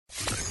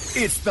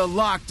It's the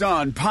Locked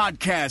On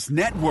Podcast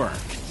Network,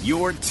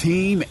 your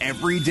team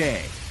every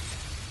day.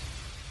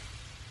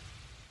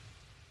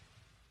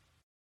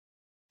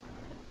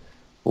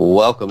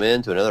 Welcome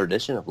into another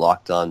edition of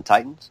Locked On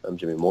Titans. I'm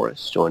Jimmy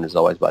Morris, joined as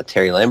always by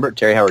Terry Lambert.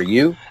 Terry, how are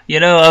you? You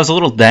know, I was a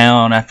little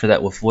down after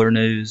that LaFleur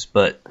news,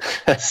 but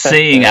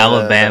seeing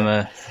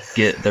Alabama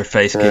get their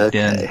face kicked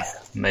in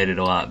made it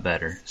a lot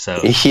better. So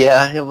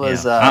yeah, it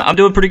was. Yeah. I'm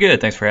doing pretty good.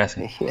 Thanks for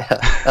asking.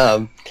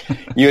 Yeah,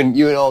 you and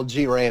old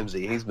G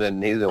Ramsey, he's been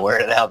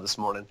wearing it out this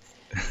morning.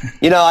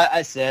 You know,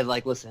 I said,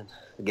 like, listen,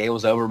 the game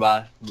was over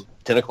by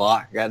 10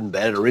 o'clock. I got in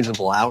bed at a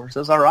reasonable hour, so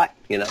it's all right.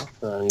 You know,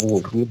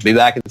 we'll be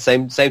back in the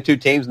same two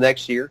teams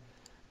next year.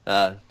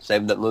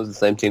 Same doesn't lose the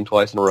same team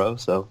twice in a row.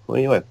 So well,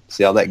 anyway,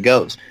 see how that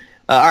goes.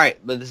 All right,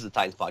 but this is the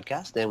Titans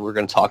podcast, and we're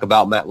going to talk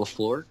about Matt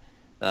LaFleur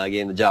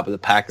getting the job of the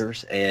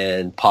Packers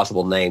and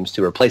possible names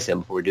to replace him.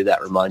 Before we do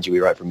that, remind you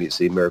we write from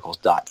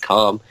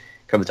MuticityMiracles.com.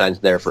 Cover the Titans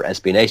there for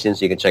SB Nation,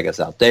 so you can check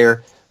us out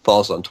there. Follow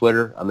us on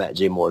Twitter. I'm at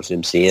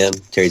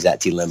JMorrisMCM. Terry's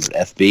at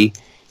TLambertFB.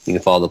 You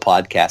can follow the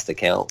podcast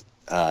account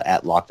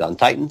at Locked On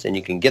Titans, and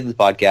you can get the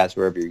podcast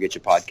wherever you get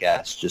your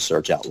podcasts. Just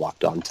search out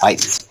Locked On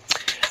Titans.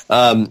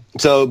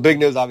 So big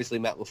news, obviously,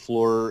 Matt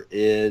LaFleur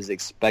is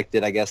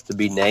expected, I guess, to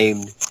be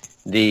named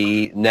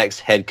the next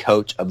head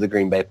coach of the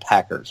Green Bay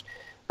Packers.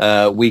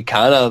 We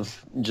kind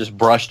of just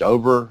brushed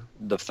over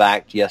the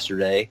fact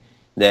yesterday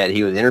that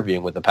he was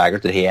interviewing with the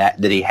Packers, that he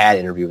had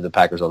interviewed with the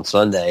Packers on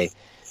Sunday.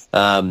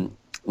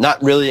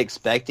 Not really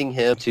expecting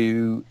him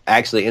to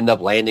actually end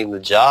up landing the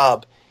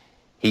job.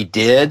 He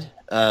did.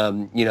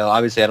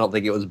 Obviously I don't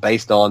think it was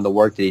based on the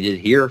work that he did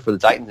here for the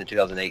Titans in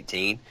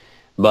 2018,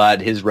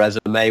 but his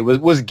resume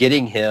was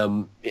getting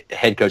him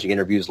head coaching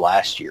interviews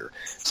last year.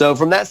 So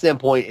from that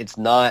standpoint, it's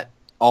not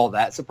all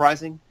that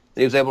surprising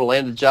that he was able to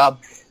land the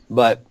job.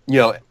 But, you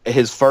know,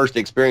 his first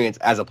experience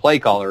as a play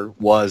caller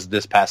was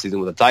this past season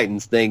with the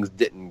Titans. Things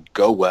didn't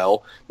go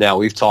well. Now,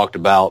 we've talked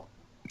about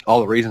all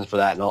the reasons for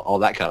that and all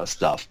that kind of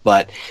stuff.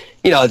 But,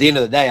 you know, at the end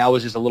of the day, I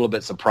was just a little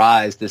bit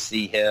surprised to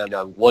see him,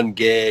 one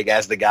gig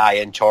as the guy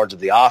in charge of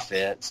the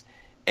offense,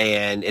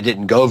 and it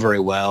didn't go very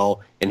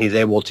well, and he's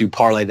able to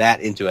parlay that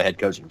into a head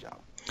coaching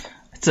job.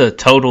 It's a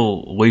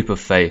total leap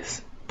of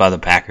faith by the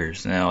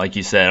Packers. Now, like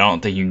you said, I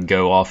don't think you can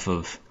go off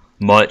of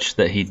much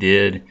that he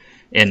did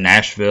in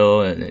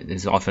Nashville.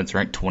 His offense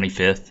ranked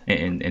 25th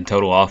in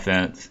total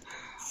offense.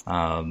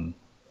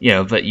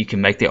 But you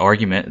can make the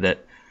argument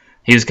that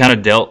he was kind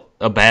of dealt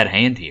a bad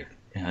hand here.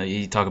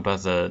 You talk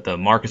about the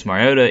Marcus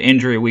Mariota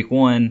injury week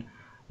 1,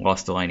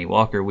 lost Delanie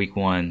Walker week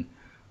 1,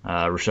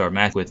 Rashard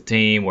Matthews with the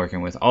team,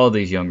 working with all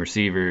these young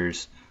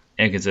receivers,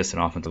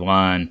 inconsistent offensive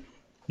line.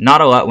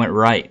 Not a lot went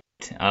right.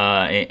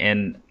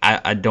 And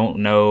I don't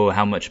know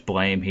how much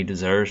blame he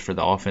deserves for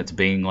the offense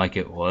being like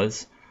it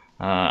was.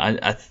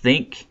 I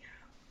think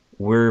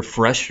we're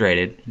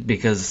frustrated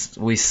because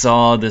we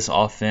saw this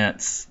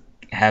offense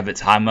have its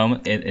high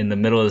moment in the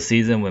middle of the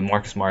season when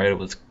Marcus Mariota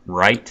was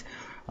right.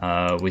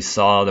 We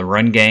saw the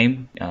run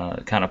game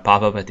kind of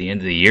pop up at the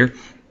end of the year.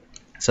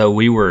 So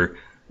we were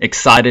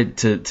excited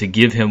to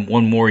give him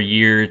one more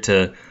year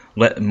to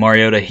let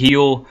Mariota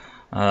heal,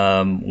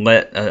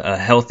 let a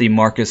healthy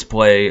Marcus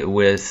play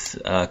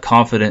with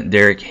confident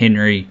Derrick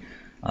Henry,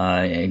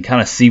 and kind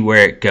of see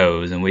where it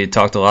goes. And we had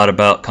talked a lot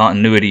about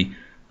continuity,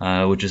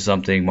 which is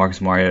something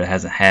Marcus Mariota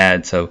hasn't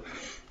had. So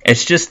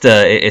it's just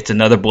it's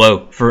another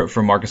blow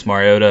for Marcus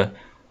Mariota,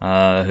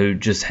 who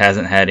just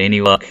hasn't had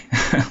any luck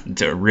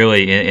to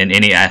really in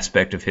any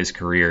aspect of his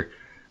career.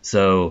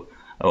 So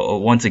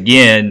once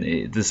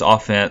again, this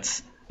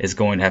offense is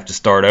going to have to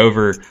start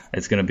over.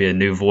 It's going to be a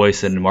new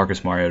voice in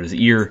Marcus Mariota's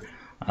ear.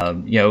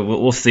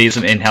 We'll see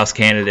some in-house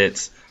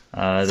candidates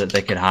that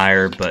they could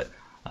hire, but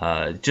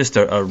just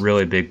a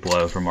really big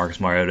blow for Marcus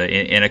Mariota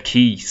in a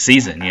key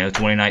season.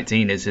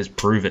 2019 is his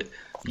prove-it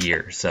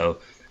year. So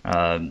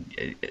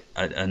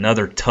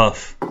another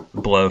tough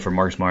blow for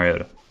Marcus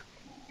Mariota.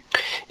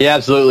 Yeah,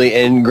 absolutely.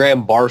 And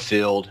Graham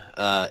Barfield,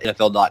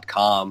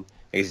 NFL.com,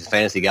 he's a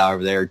fantasy guy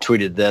over there,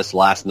 tweeted this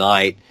last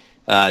night,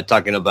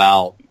 talking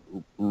about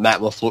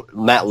Matt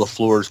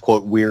LaFleur's,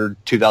 quote, weird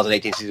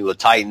 2018 season with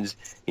the Titans.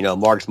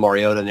 Marcus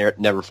Mariota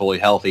never fully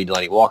healthy.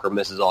 Delanie Walker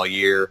misses all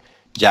year.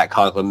 Jack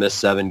Conklin missed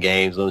 7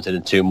 games, limited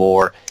to 2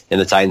 more. And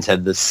the Titans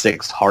had the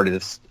 6th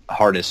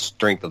hardest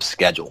strength of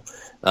schedule.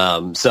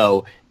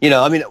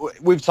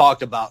 We've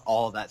talked about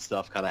all of that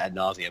stuff kind of ad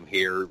nauseum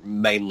here,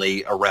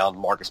 mainly around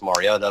Marcus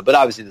Mariota, but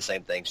obviously the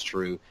same thing's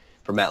true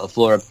for Matt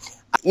LaFleur.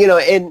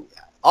 And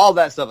all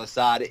that stuff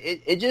aside,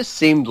 it just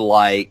seemed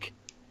like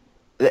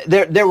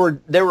there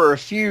were a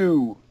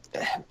few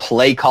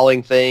play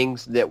calling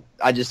things that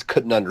I just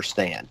couldn't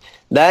understand.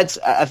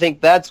 I think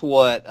that's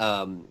what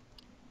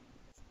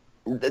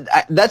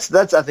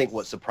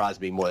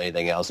surprised me more than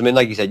anything else. I mean,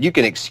 like you said, you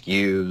can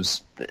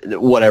excuse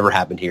whatever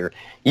happened here.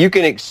 You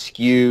can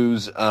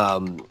excuse. Look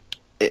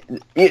at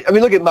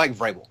Mike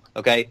Vrabel.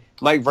 Okay,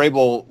 Mike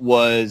Vrabel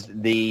was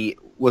the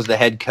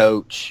head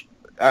coach.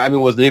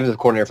 Was the defensive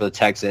coordinator for the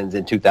Texans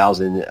in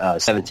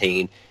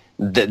 2017.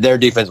 Their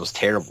defense was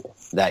terrible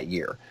that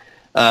year,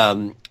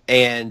 and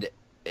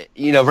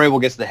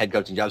Vrabel gets the head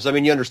coaching job. So, I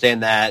mean, you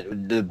understand that,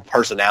 the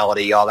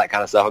personality, all that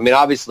kind of stuff. I mean,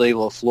 obviously,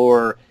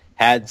 LaFleur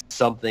had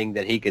something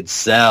that he could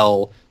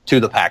sell to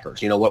the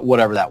Packers,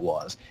 whatever that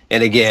was.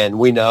 And again,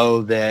 we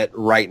know that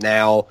right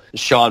now,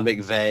 Sean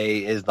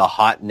McVay is the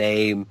hot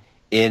name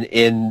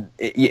in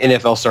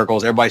NFL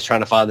circles. Everybody's trying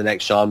to find the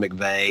next Sean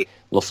McVay.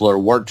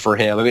 LaFleur worked for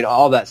him. I mean,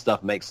 all that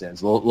stuff makes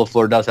sense.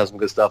 LaFleur does have some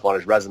good stuff on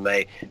his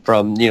resume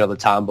from, the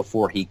time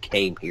before he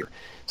came here.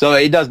 So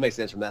it does make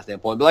sense from that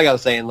standpoint. But like I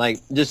was saying,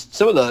 just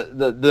some of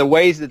the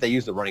ways that they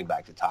use the running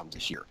backs at times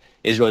this year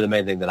is really the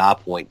main thing that I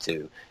point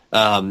to.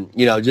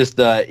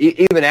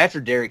 Even after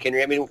Derrick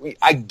Henry, I mean,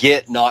 I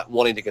get not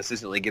wanting to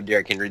consistently give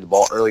Derrick Henry the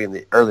ball early in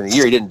the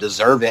year. He didn't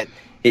deserve it.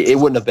 It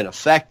wouldn't have been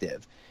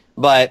effective.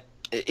 But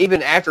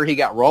even after he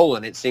got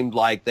rolling, it seemed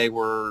like they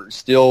were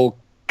still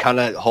kind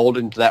of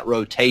holding to that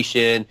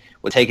rotation,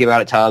 would take him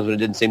out at times when it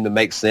didn't seem to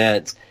make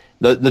sense.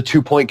 The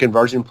 2-point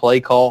conversion play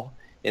call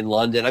in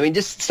London. I mean,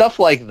 just stuff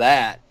like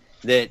that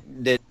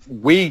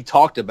we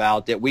talked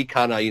about, that we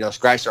kind of,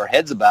 scratched our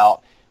heads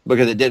about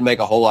because it didn't make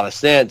a whole lot of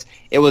sense.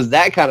 It was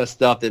that kind of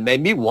stuff that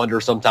made me wonder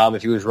sometime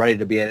if he was ready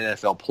to be an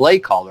NFL play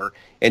caller,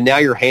 and now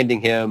you're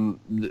handing him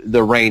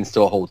the reins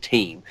to a whole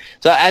team.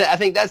 So I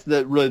think that's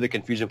really the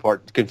confusing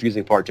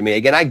part to me.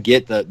 Again, I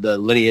get the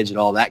lineage and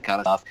all that kind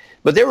of stuff,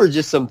 but there were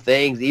just some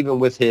things, even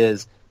with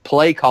his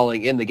play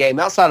calling in the game,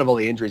 outside of all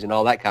the injuries and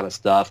all that kind of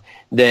stuff,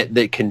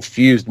 that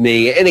confused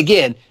me. And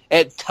again,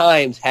 at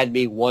times had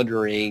me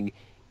wondering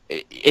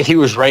if he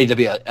was ready to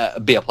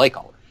be a play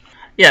caller.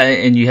 Yeah,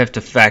 and you have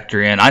to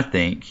factor in, I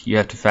think,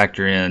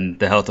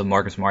 the health of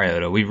Marcus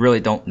Mariota. We really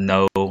don't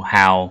know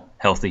how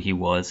healthy he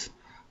was.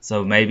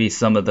 So maybe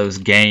some of those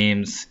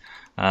games,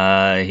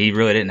 he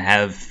really didn't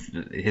have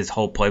his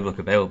whole playbook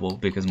available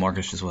because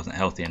Marcus just wasn't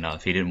healthy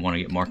enough. He didn't want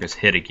to get Marcus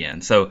hit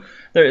again. So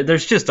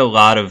there's just a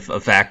lot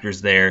of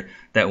factors there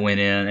that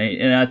went in.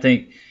 And I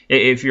think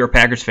if you're a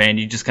Packers fan,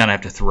 you just kind of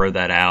have to throw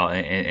that out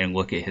and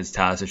look at his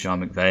ties to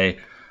Sean McVay.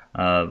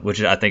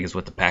 Which I think is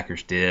what the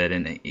Packers did.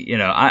 And,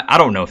 I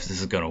don't know if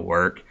this is going to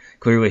work.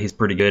 Clearly, he's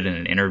pretty good in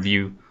an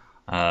interview.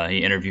 He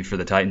interviewed for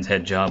the Titans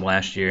head job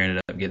last year,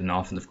 ended up getting an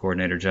offensive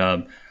coordinator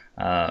job.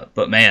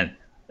 But, man,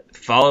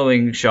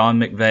 following Sean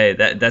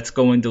McVay, that's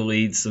going to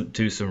lead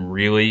to some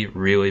really,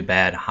 really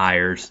bad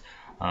hires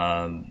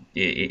around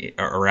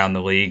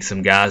the league.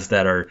 Some guys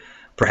that are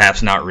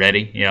perhaps not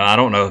ready. I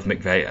don't know if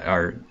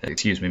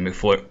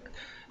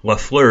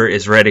LaFleur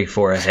is ready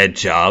for a head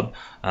job.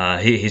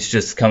 He's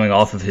just coming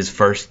off of his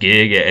first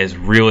gig as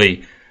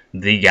really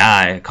the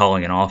guy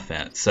calling an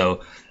offense.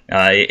 So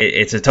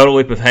it's a total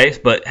leap of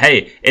faith, but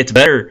hey, it's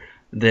better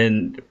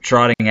than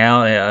trotting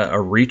out a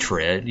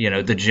retread,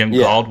 the Jim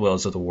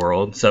Caldwells of the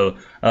world. So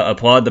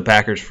applaud the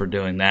Packers for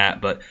doing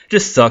that, but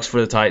just sucks for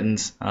the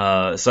Titans.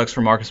 Sucks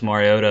for Marcus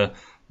Mariota.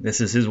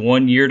 This is his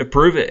 1 year to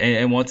prove it,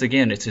 and once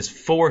again, it's his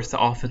fourth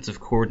offensive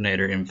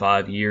coordinator in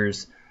 5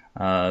 years.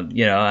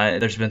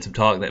 There's been some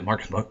talk that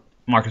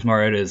Marcus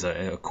Mariota is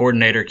a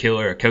coordinator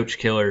killer, a coach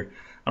killer.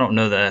 I don't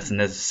know that that's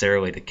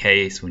necessarily the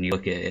case when you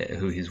look at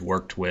who he's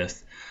worked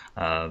with.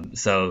 When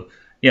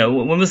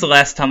was the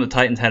last time the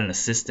Titans had an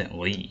assistant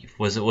leave?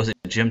 Was it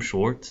Jim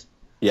Schwartz?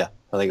 Yeah,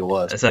 I think it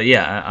was. So,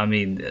 yeah, I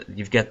mean,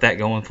 you've got that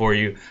going for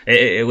you.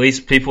 At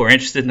least people are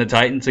interested in the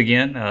Titans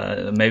again.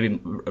 Maybe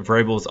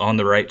Vrabel's on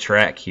the right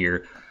track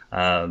here.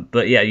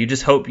 But, yeah, you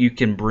just hope you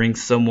can bring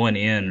someone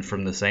in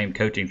from the same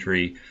coaching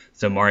tree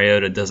so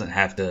Mariota doesn't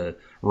have to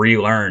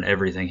relearn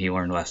everything he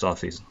learned last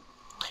offseason.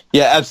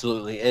 Yeah,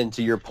 absolutely. And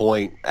to your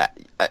point,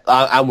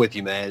 I'm with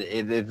you, man.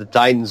 If the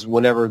Titans,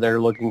 whenever they're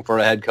looking for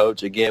a head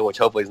coach again, which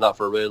hopefully is not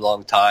for a really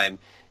long time,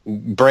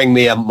 bring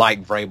me a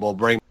Mike Vrabel,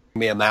 bring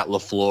me a Matt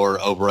LaFleur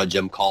over a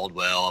Jim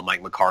Caldwell, a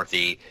Mike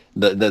McCarthy,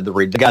 the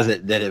guys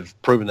that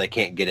have proven they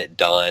can't get it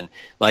done.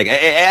 Like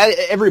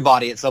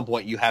everybody, at some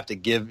point, you have to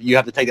take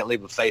that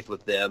leap of faith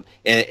with them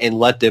and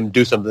let them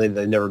do something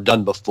they've never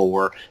done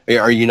before,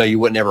 or you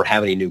wouldn't ever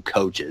have any new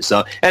coaches.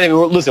 So,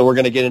 anyway, listen, we're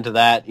going to get into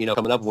that,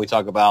 coming up when we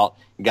talk about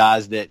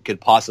guys that could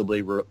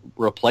possibly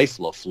replace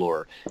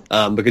LaFleur,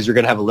 because you're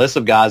going to have a list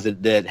of guys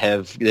that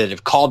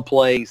have called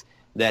plays,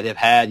 that have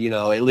had,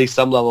 at least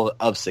some level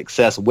of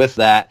success with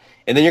that.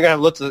 And then you're going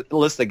to have a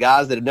list of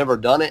guys that have never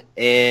done it,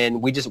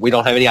 and we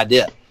don't have any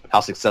idea how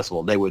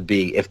successful they would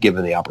be if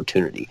given the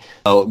opportunity.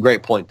 So,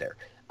 great point there.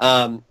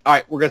 All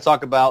right, we're going to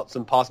talk about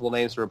some possible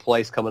names to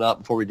replace coming up.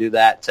 Before we do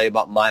that, tell you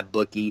about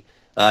MyBookie.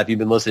 If you've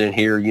been listening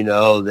here, you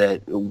know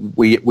that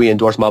we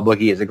endorse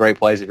MyBookie. It's a great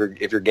place.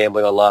 If you're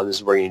gambling online, this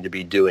is where you need to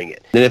be doing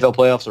it. The NFL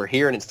playoffs are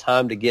here, and it's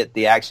time to get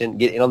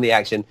in on the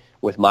action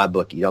with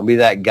MyBookie. Don't be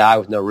that guy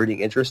with no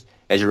rooting interest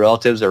as your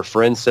relatives or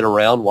friends sit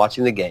around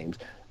watching the games.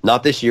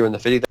 Not this year, when the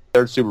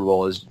 53rd Super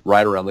Bowl is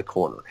right around the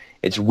corner.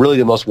 It's really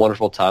the most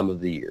wonderful time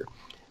of the year.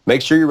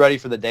 Make sure you're ready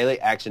for the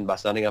daily action by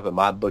signing up at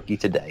MyBookie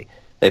today.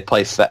 They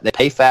pay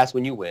fast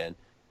when you win.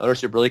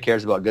 Ownership really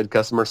cares about good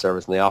customer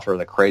service, and they offer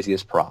the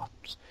craziest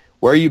props.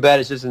 Where you bet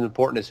is just as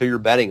important as who you're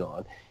betting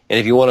on. And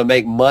if you want to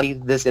make money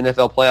this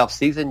NFL playoff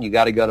season, you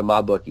got to go to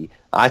MyBookie.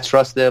 I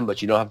trust them,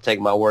 but you don't have to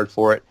take my word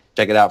for it.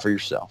 Check it out for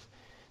yourself.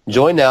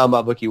 Join now, and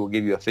MyBookie will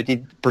give you a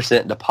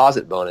 50%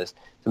 deposit bonus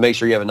to make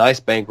sure you have a nice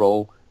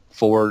bankroll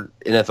for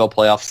NFL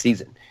playoff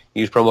season.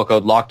 Use promo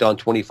code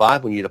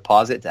LOCKEDON25 when you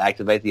deposit to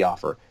activate the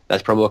offer.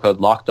 That's promo code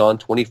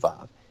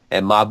LOCKEDON25.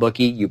 At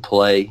MyBookie, you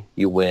play,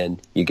 you win,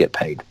 you get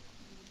paid.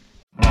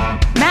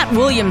 Matt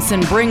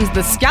Williamson brings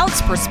the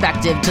scout's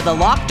perspective to the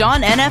Locked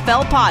On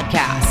NFL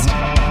podcast.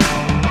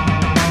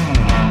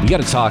 We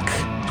got to talk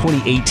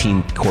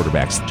 2018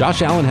 quarterbacks.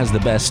 Josh Allen has the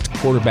best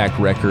quarterback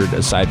record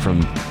aside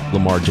from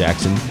Lamar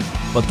Jackson,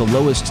 but the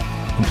lowest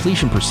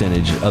completion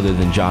percentage other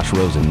than Josh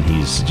Rosen.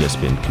 He's just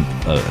been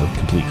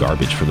complete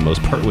garbage for the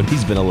most part when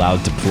he's been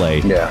allowed to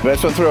play. Yeah, but I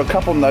just want to throw a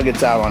couple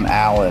nuggets out on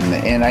Allen,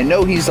 and I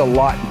know he's a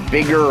lot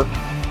bigger,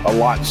 a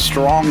lot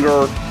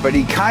stronger, but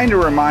he kind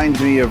of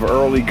reminds me of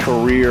early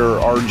career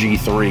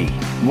RG3.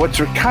 What's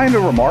kind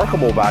of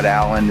remarkable about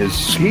Allen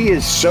is he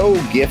is so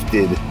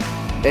gifted,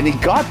 and he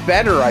got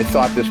better, I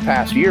thought, this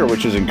past year,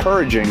 which is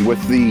encouraging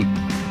with the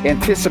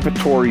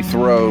anticipatory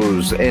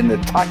throws and the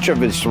touch of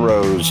his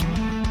throws.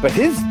 But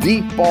his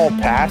deep ball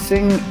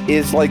passing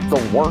is like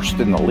the worst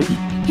in the league.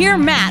 Hear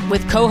Matt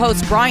with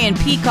co-host Brian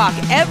Peacock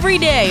every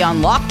day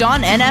on Locked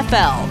On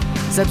NFL.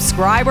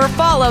 Subscribe or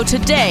follow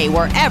today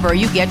wherever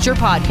you get your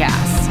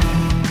podcasts.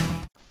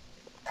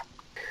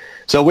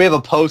 So we have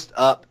a post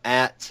up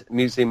at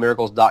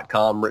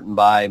musicmiracles.com written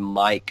by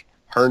Mike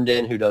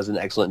Herndon, who does an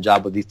excellent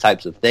job with these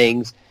types of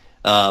things.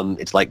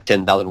 It's like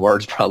 10,000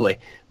 words probably.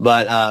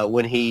 But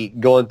when he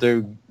going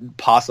through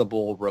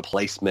possible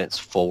replacements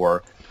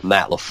for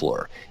Matt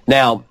LaFleur.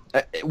 Now,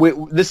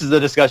 this is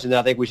the discussion that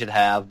I think we should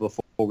have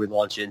before we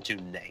launch into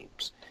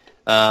names.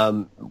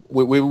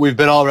 We've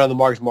been all around the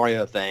Marcus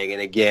Mariota thing,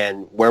 and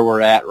again, where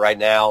we're at right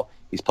now,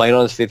 he's playing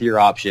on his fifth-year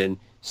option,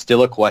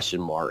 still a question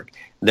mark.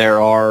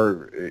 There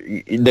are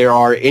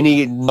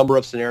any number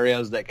of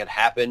scenarios that could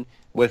happen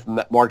with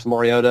Marcus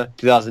Mariota.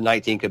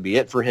 2019 could be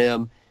it for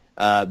him.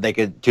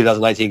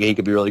 2019 he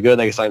could be really good.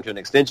 They could sign him to an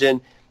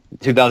extension.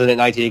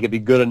 2019 he could be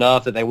good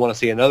enough that they want to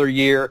see another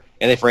year,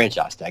 and they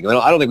franchise tag him.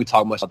 I don't think we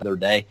talked much about the other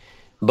day,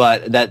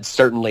 but that's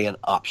certainly an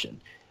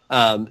option.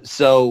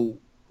 So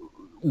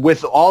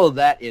with all of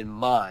that in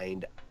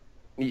mind,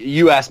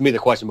 you asked me the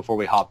question before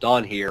we hopped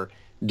on here,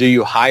 do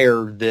you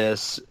hire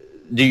this?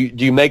 Do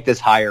you make this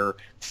hire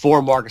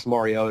for Marcus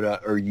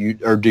Mariota, or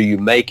do you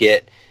make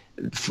it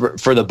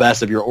for the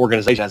best of your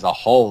organization as a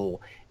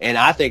whole? And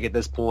I think at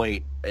this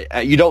point,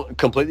 you don't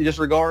completely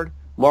disregard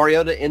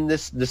Mariota in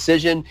this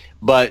decision,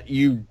 but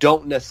you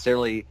don't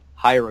necessarily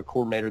hire a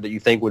coordinator that you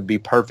think would be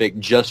perfect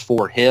just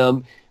for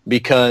him,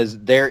 because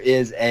there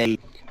is I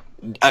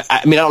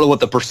don't know what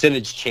the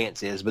percentage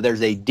chance is, but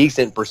there's a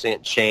decent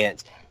percent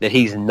chance that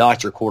he's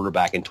not your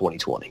quarterback in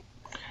 2020.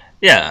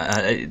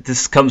 Yeah,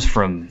 this comes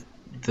from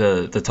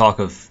the talk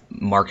of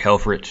Mark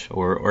Helfrich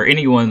or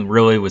anyone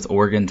really with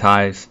Oregon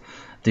ties.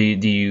 Do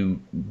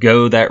you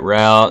go that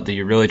route? Do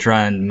you really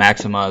try and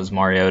maximize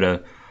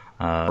Mariota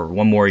for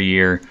one more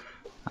year?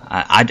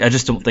 I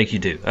just don't think you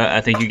do.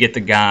 I think you get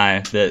the guy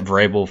that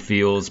Vrabel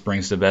feels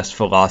brings the best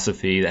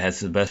philosophy, that has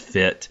the best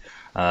fit,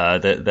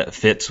 that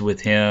fits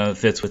with him,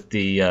 fits with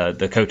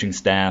the coaching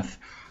staff.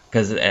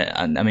 Because,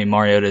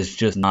 Mariota is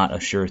just not a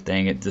sure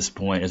thing at this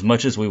point. As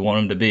much as we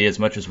want him to be, as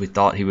much as we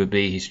thought he would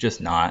be, he's just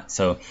not.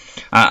 So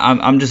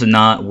I'm just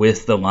not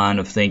with the line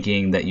of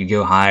thinking that you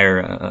go hire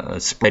a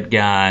spread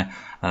guy,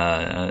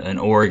 an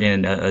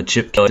Oregon, a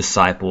Chip Kelly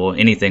disciple,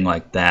 anything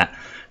like that.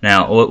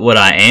 Now, what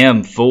I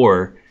am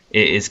for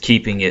is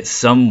keeping it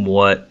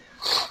somewhat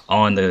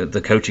on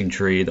the coaching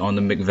tree, on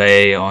the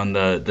McVay, on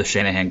the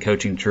Shanahan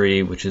coaching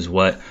tree, which is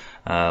what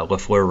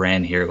LaFleur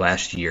ran here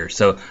last year.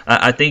 So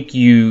I think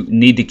you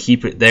need to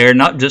keep it there,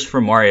 not just for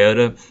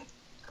Mariota,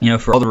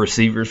 for all the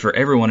receivers, for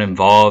everyone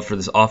involved, for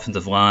this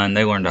offensive line.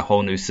 They learned a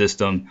whole new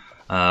system.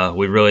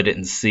 We really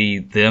didn't see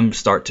them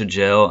start to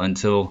gel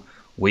until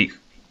week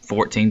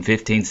 14,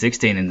 15,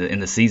 16 in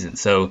the season.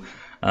 So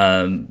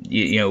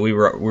we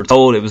were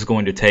told it was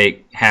going to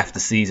take half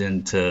the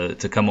season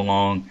to come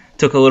along.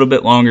 Took a little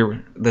bit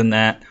longer than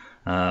that.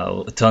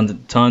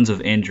 Tons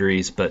of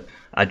injuries, but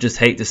I just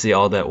hate to see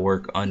all that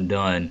work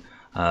undone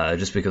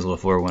just because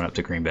LaFleur went up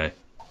to Green Bay.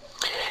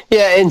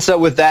 Yeah, and so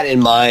with that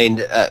in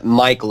mind,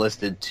 Mike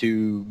listed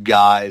two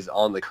guys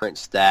on the current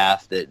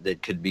staff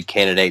that could be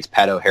candidates: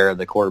 Pat O'Hara,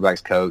 the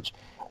quarterback's coach,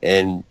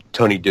 and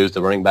Tony Deuce,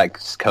 the running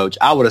back's coach.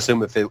 I would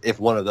assume if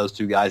one of those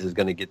two guys is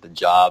going to get the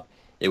job,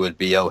 it would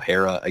be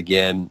O'Hara.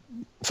 Again,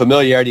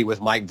 familiarity with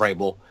Mike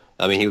Vrabel.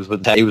 He was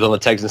on the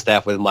Texan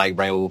staff with Mike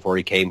Vrabel before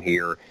he came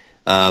here.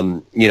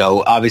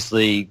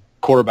 Obviously,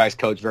 quarterback's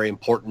coach, very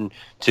important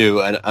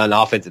to an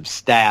offensive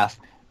staff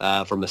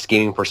from a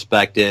scheming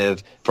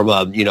perspective, from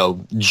a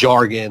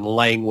jargon,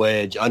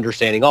 language,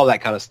 understanding, all that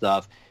kind of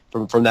stuff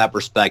from that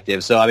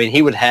perspective. So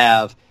he would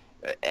have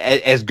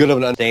as good of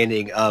an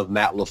understanding of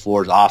Matt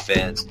LaFleur's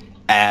offense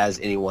as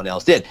anyone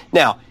else did.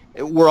 Now,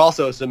 we're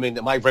also assuming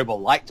that Mike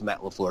Vrabel liked Matt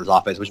LaFleur's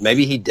offense, which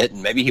maybe he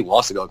didn't. Maybe he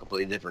wants to go a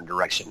completely different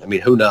direction. I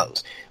mean, who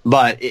knows?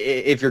 But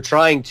if you're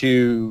trying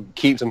to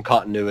keep some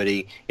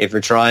continuity, if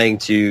you're trying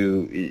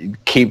to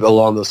keep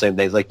along those same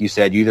things, like you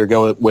said, you either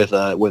go with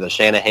a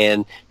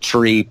Shanahan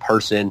tree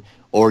person,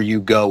 or you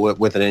go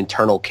with an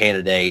internal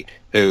candidate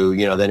who,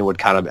 then would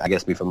kind of, I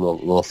guess, be from the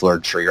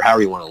LaFleur tree, or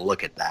however you want to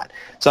look at that.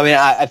 So, I mean,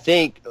 I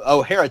think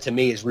O'Hara, to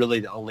me, is really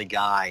the only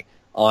guy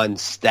on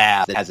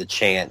staff that has a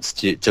chance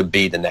to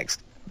be the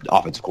next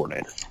offensive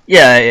coordinator.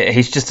 Yeah,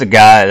 he's just a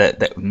guy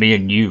that me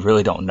and you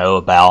really don't know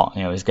about.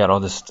 He's got all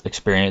this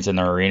experience in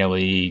the Arena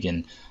League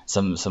and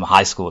some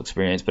high school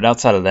experience, but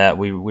outside of that,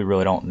 we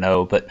really don't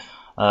know. But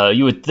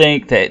you would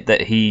think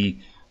that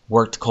he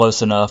worked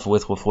close enough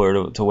with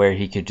LaFleur to where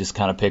he could just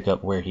kind of pick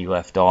up where he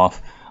left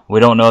off. We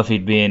don't know if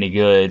he'd be any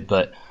good,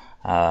 but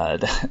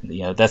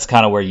that's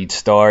kind of where you'd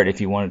start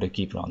if you wanted to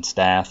keep it on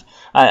staff.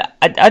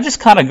 I just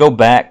kind of go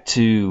back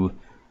to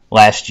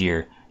last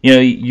year.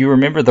 You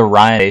remember the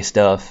Ryan Day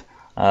stuff,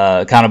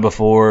 kind of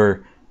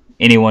before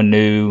anyone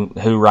knew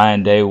who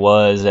Ryan Day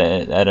was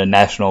at a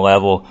national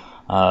level.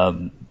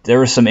 There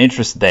was some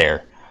interest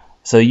there.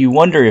 So you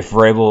wonder if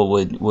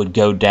Vrabel would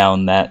go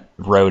down that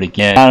road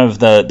again. Kind of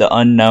the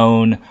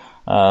unknown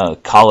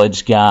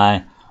college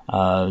guy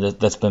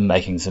that's been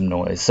making some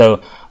noise.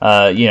 So,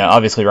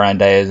 obviously Ryan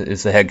Day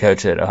is the head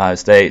coach at Ohio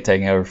State,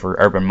 taking over for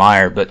Urban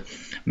Meyer, but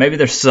maybe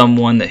there's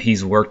someone that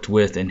he's worked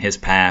with in his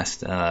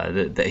past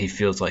that he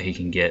feels like he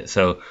can get.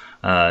 So,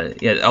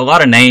 a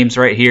lot of names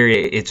right here.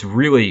 It's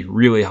really,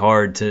 really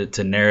hard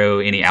to narrow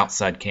any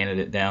outside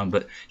candidate down,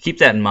 but keep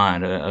that in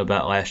mind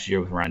about last year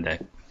with Ryan Day.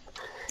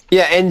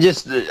 Yeah, and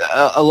just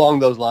along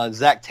those lines,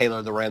 Zach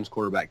Taylor, the Rams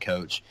quarterback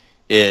coach,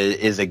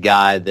 is a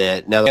guy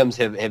that now the Rams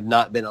have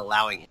not been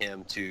allowing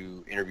him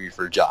to interview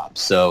for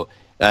jobs. So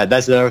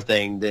that's another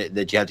thing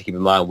that you have to keep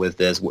in mind with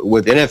this.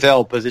 With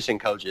NFL position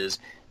coaches,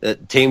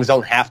 teams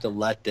don't have to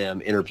let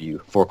them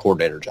interview for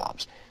coordinator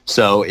jobs.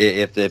 So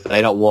if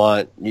they don't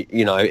want,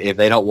 if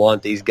they don't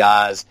want these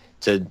guys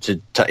to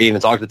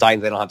even talk to the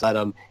Titans, they don't have to let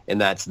them, and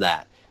that's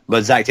that.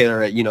 But Zach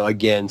Taylor,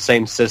 again,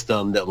 same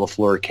system that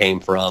LaFleur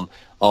came from,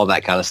 all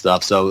that kind of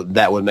stuff. So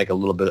that would make a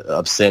little bit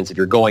of sense if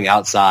you're going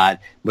outside,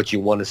 but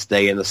you want to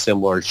stay in a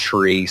similar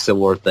tree,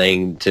 similar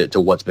thing to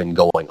what's been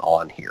going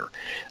on here.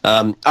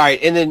 All right,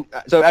 and then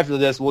so after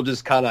this, we'll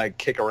just kind of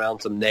kick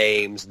around some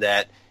names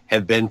that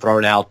have been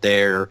thrown out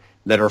there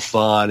that are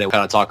fun and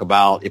kind of talk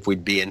about if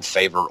we'd be in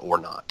favor or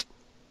not.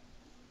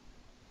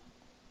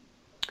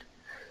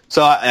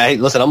 So, hey,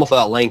 listen, I'm going to fill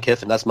out Lane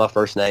Kiffin. That's my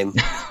first name.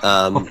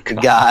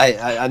 Guy,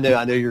 I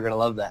knew you were going to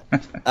love that.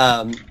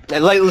 And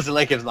listen,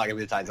 Lane Kiffin's not going to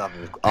be the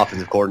Titans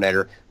offensive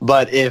coordinator.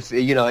 But if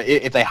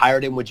they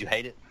hired him, would you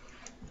hate it?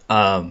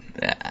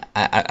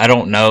 I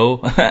don't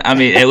know. I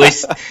mean, at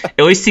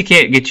least he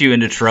can't get you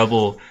into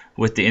trouble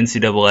with the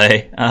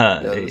NCAA.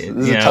 This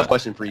is a tough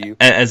question for you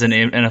as an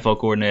NFL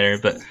coordinator,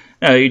 but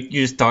no, you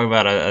just talk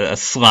about a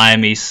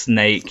slimy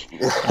snake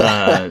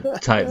type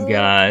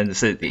guy. And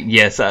so,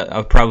 yes,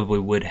 I probably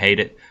would hate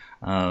it.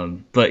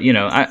 But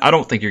I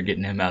don't think you're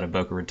getting him out of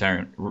Boca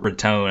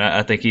Raton.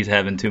 I think he's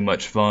having too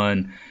much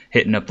fun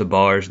hitting up the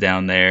bars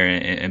down there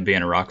and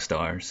being a rock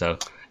star. So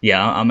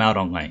yeah, I'm out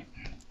on Lane.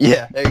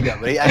 Yeah, there you go.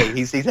 But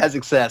he's had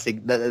success.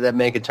 That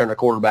man can turn a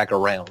quarterback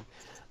around.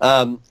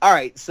 All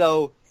right,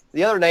 so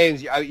the other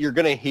names you're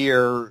going to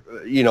hear,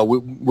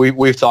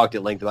 we've talked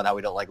at length about how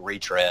we don't like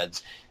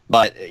retreads.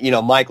 But,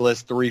 Mike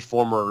lists 3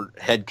 former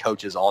head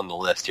coaches on the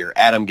list here.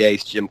 Adam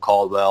Gase, Jim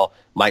Caldwell,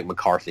 Mike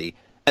McCarthy.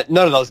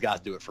 None of those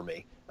guys do it for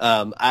me.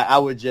 I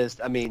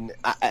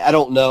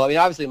don't know. I mean,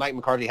 obviously Mike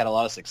McCarthy had a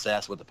lot of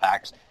success with the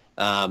Packers.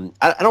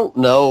 I don't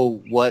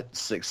know what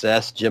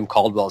success Jim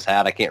Caldwell's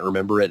had. I can't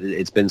remember it.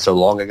 It's been so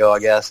long ago, I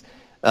guess.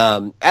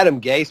 Adam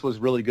Gase was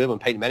really good when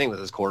Peyton Manning was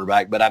his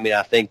quarterback. But,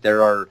 I think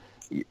there are,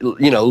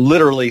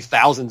 literally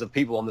thousands of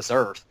people on this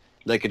earth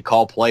that could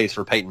call plays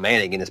for Peyton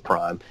Manning in his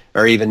prime,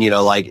 or even,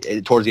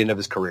 towards the end of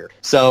his career.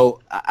 So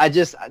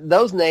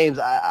those names,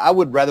 I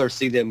would rather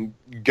see them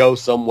go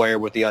somewhere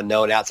with the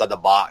unknown outside the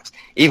box,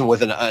 even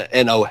with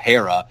an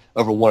O'Hara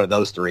over one of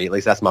those 3. At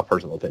least that's my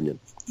personal opinion.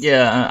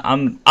 Yeah,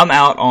 I'm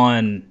out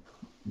on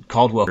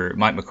Caldwell or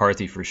Mike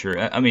McCarthy for sure.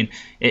 I mean,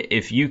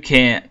 if you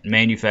can't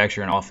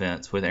manufacture an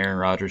offense with Aaron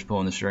Rodgers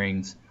pulling the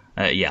strings,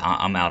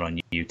 I'm out on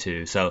you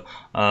too. So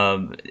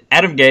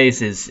Adam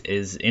Gase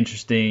is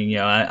interesting.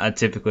 I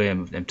typically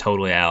am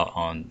totally out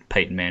on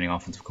Peyton Manning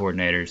offensive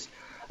coordinators.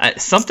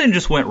 Something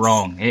just went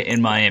wrong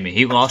in Miami.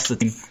 He lost the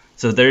team,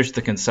 so there's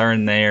the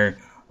concern there.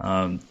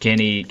 Can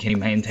he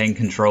maintain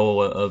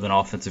control of an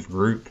offensive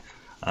group?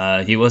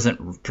 He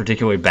wasn't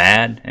particularly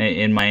bad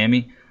in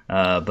Miami,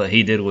 but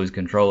he did lose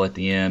control at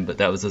the end. But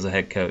that was as a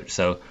head coach.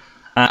 So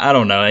I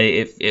don't know.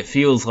 It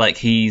feels like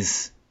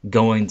he's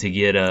going to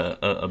get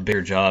a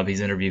bigger job.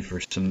 He's interviewed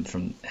for some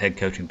from head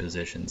coaching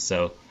positions.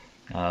 So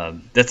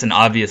that's an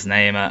obvious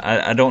name.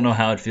 I don't know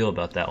how I'd feel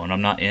about that one.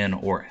 I'm not in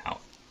or out.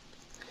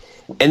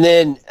 And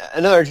then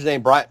another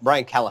interesting name,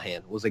 Brian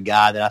Callahan, was a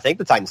guy that I think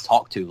the Titans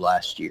talked to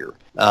last year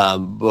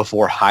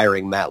before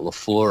hiring Matt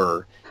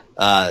LaFleur.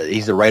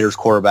 He's the Raiders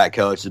quarterback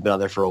coach. Has been out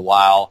there for a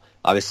while.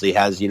 Obviously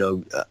has,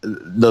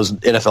 those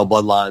NFL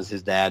bloodlines,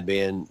 his dad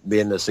being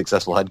a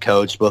successful head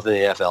coach, both in the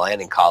NFL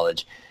and in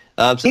college.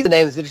 So he's a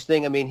name that's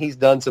interesting. I mean, he's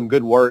done some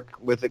good work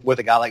with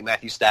a guy like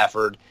Matthew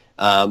Stafford.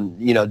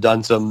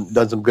 Done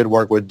some good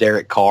work with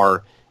Derek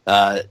Carr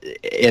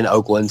in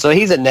Oakland. So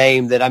he's a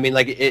name that, I mean,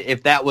 like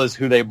if that was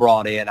who they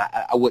brought in,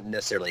 I wouldn't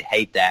necessarily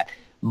hate that.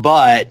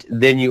 But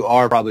then you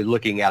are probably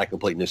looking at a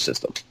complete new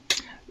system.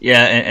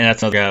 Yeah, and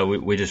that's another guy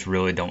we just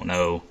really don't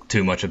know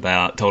too much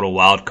about. Total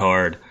wild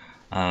card.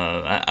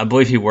 I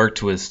believe he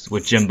worked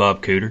with Jim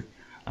Bob Cooter,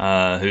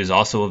 who's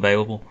also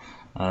available.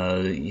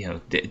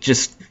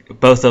 Just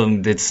both of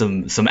them did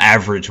some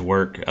average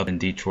work up in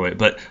Detroit.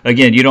 But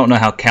again, you don't know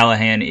how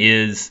Callahan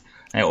is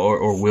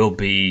or will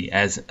be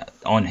as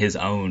on his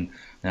own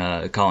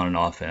calling an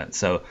offense.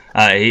 So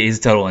he's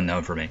a total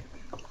unknown for me.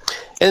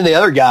 And the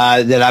other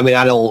guy that, I mean,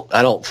 I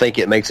don't think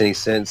it makes any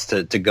sense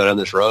to go down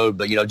this road,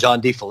 but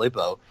John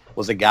DeFilippo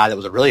was a guy that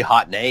was a really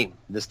hot name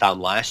this time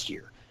last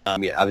year.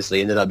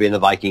 Obviously ended up being the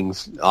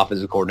Vikings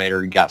offensive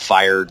coordinator. He got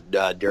fired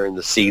during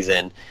the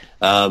season.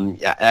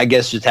 I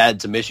guess just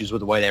had some issues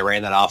with the way they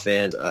ran that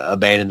offense,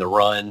 abandoned the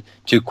run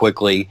too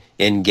quickly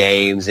in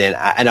games. And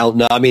I don't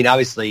know. I mean,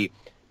 obviously,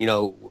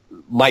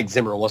 Mike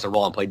Zimmer wants to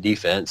roll and play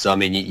defense. So, I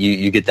mean,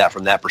 you get that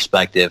from that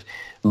perspective.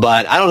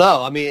 But I don't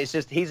know. I mean, it's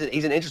just he's an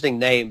interesting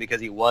name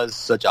because he was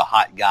such a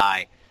hot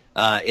guy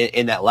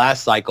in that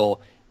last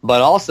cycle.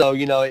 But also,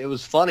 it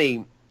was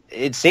funny.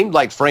 It seemed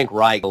like Frank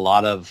Reich a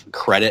lot of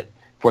credit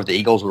for what the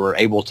Eagles were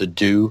able to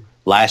do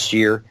last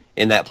year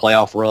in that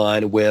playoff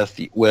run with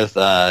Nick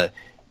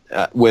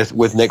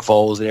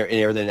Foles and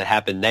everything that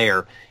happened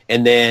there.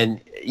 And then,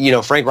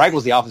 Frank Reich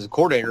was the offensive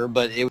coordinator,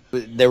 but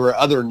there were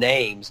other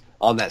names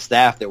on that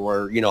staff that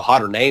were,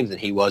 hotter names than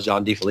he was.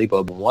 John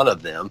DeFilippo being one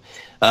of them.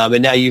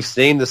 And now you've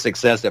seen the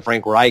success that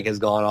Frank Reich has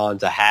gone on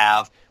to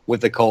have with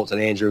the Colts and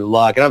Andrew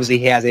Luck. And obviously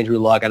he has Andrew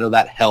Luck. I know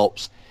that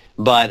helps.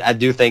 But I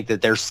do think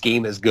that their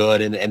scheme is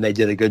good, and they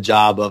did a good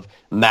job of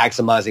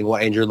maximizing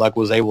what Andrew Luck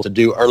was able to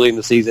do early in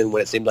the season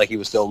when it seemed like he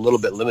was still a little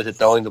bit limited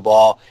throwing the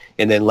ball.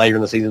 And then later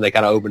in the season, they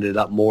kind of opened it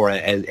up more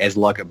as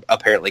Luck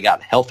apparently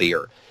got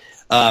healthier.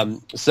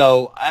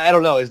 So I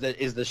don't know.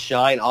 Is the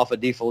shine off of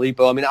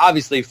DeFilippo? I mean,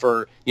 obviously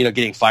for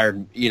getting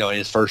fired in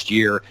his first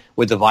year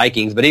with the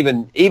Vikings, but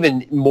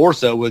even more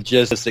so with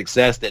just the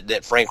success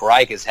that Frank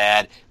Reich has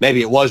had.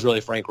 Maybe it was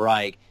really Frank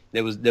Reich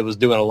that was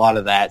doing a lot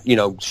of that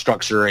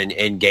structure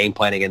and game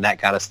planning and that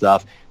kind of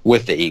stuff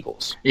with the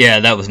Eagles. Yeah,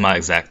 that was my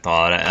exact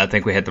thought. I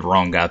think we had the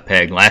wrong guy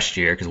pegged last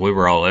year because we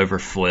were all over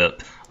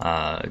Flip,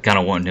 kind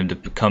of wanting him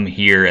to come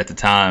here at the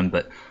time,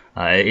 but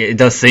it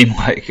does seem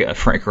like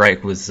Frank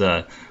Reich was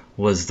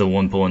the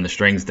one pulling the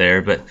strings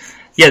there. But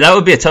yeah, that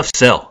would be a tough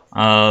sell.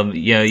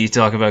 You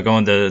talk about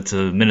going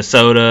to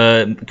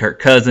Minnesota, Kirk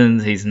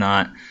Cousins. He's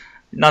not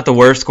the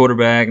worst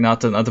quarterback,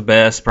 not the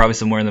best, probably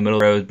somewhere in the middle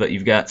of the road. But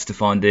you've got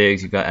Stephon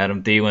Diggs, you've got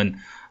Adam Thielen,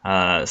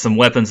 some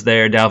weapons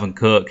there. Dalvin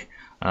Cook,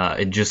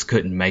 it just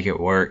couldn't make it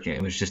work.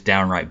 It was just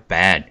downright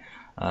bad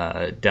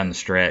down the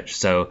stretch.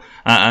 So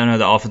I know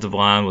the offensive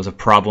line was a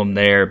problem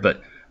there,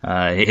 but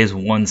his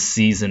one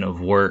season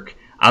of work,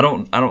 I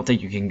don't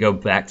think you can go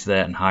back to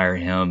that and hire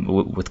him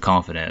with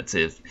confidence.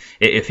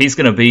 If he's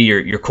going to be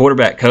your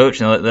quarterback coach,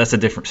 now that's a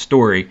different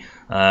story.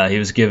 He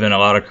was given a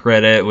lot of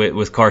credit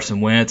with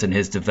Carson Wentz and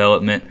his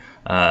development.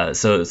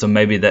 So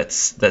maybe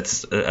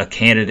that's a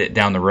candidate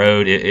down the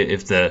road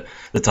if the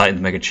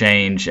Titans make a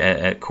change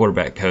at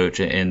quarterback coach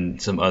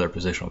and some other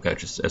positional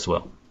coaches as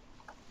well.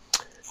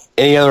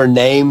 Any other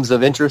names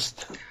of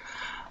interest?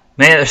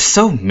 Man, there's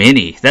so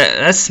many.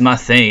 That's my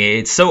thing.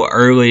 It's so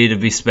early to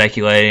be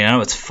speculating. I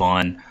know it's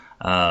fun,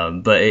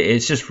 but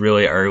it's just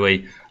really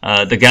early.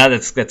 The guy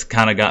that's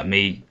kind of got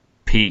me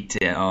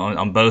peaked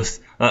on both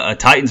a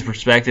Titans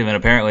perspective and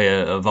apparently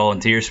a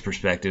Volunteers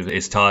perspective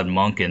is Todd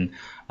Monken,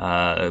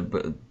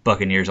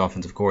 Buccaneers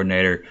offensive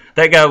coordinator.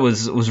 That guy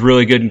was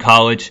really good in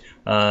college.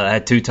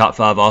 Had 2 top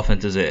 5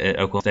 offenses at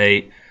Oklahoma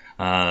State.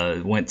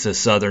 Went to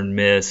Southern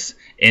Miss,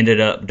 ended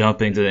up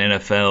dumping to the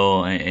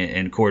NFL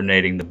and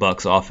coordinating the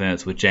Bucs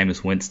offense with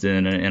Jameis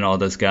Winston and all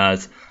those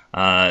guys.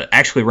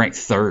 Actually ranked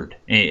 3rd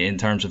in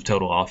terms of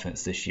total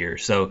offense this year.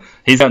 So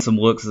he's got some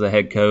looks as a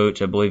head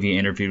coach. I believe he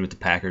interviewed with the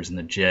Packers and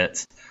the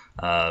Jets.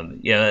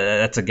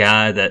 That's a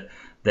guy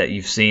that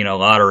you've seen a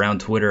lot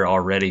around Twitter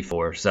already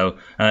for. So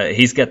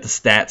he's got the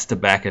stats to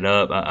back it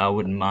up. I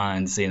wouldn't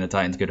mind seeing the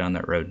Titans go down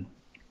that road.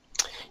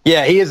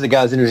 Yeah, he is the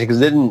guy that's interesting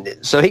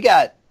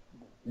because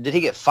did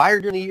he get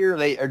fired during the year?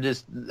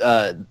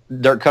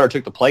 Dirk Cutter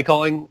took the play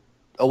calling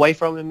away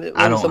from him?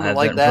 I don't have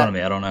that in front of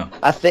me. I don't know.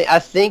 I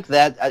think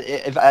that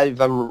if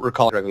I'm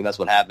recalling correctly, that's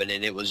what happened,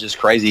 and it was just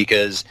crazy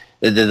because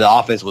the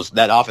offense wasn't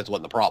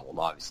the problem,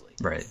 obviously.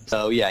 Right.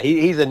 So yeah,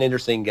 he's an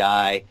interesting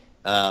guy.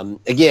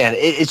 Again,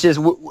 it's just,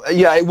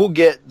 we'll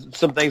get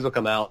some things will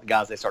come out,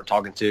 guys they start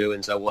talking to,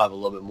 and so we'll have a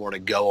little bit more to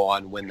go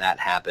on when that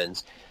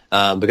happens.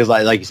 Because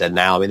like you said,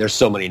 now, I mean, there's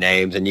so many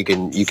names, and you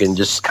can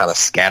just kind of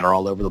scatter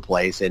all over the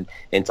place and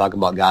talk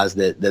about guys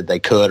that they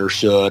could or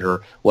should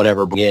or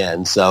whatever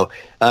again. So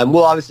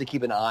we'll obviously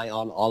keep an eye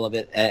on all of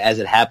it as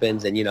it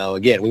happens. And,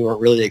 again, we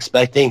weren't really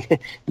expecting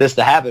this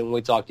to happen. When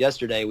we talked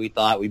yesterday, we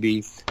thought we'd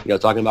be,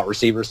 talking about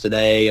receivers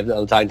today on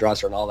the Titans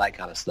roster and all that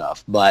kind of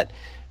stuff. But,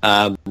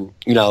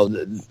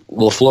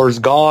 LaFleur's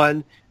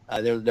gone.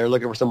 They're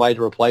looking for somebody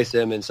to replace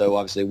him. And so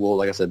obviously we'll,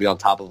 like I said, be on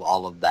top of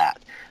all of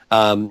that.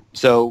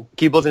 So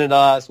keep listening to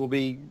us. We'll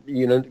be,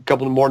 a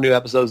couple more new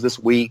episodes this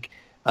week.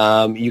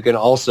 You can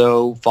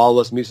also follow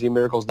us,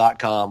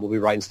 musicandmiracles.com. We'll be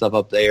writing stuff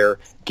up there,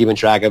 keeping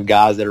track of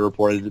guys that are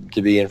reported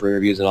to be in for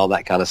interviews and all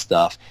that kind of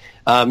stuff.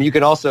 You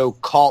can also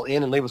call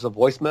in and leave us a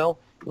voicemail.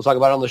 We'll talk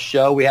about it on the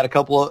show. We had a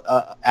couple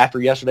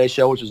after yesterday's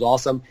show, which was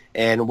awesome,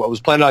 and I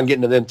was planning on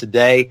getting to them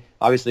today.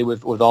 Obviously,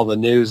 with all the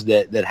news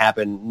that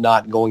happened,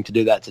 not going to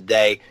do that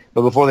today.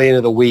 But before the end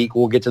of the week,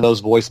 we'll get to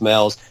those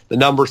voicemails. The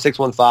number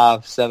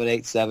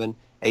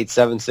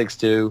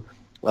 615-787-8762.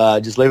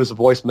 Just leave us a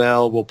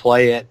voicemail. We'll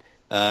play it.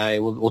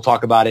 We'll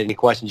talk about it. Any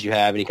questions you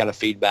have, any kind of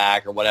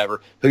feedback or whatever.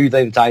 Who you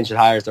think the Titans should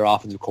hire as their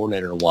offensive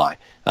coordinator and why?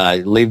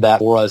 Leave that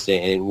for us,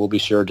 and we'll be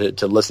sure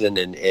to listen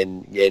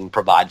and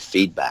provide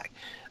feedback.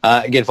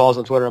 Again, follow us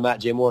on Twitter. I'm at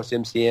J Morris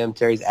MCM.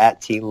 Terry's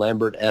at T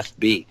Lambert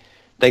FB.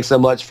 Thanks so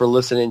much for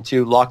listening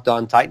to Locked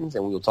On Titans,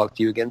 and we will talk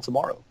to you again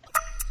tomorrow.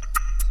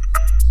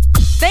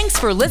 Thanks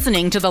for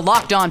listening to the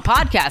Locked On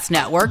Podcast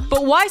Network,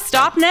 but why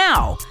stop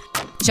now?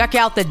 Check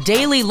out the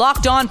daily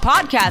Locked On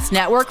Podcast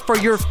Network for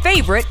your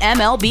favorite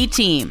MLB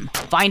team.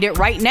 Find it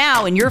right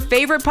now in your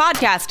favorite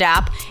podcast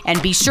app, and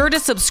be sure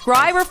to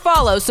subscribe or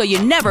follow so you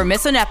never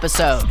miss an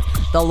episode.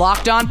 The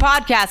Locked On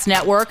Podcast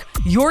Network,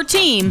 your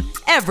team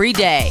every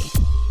day.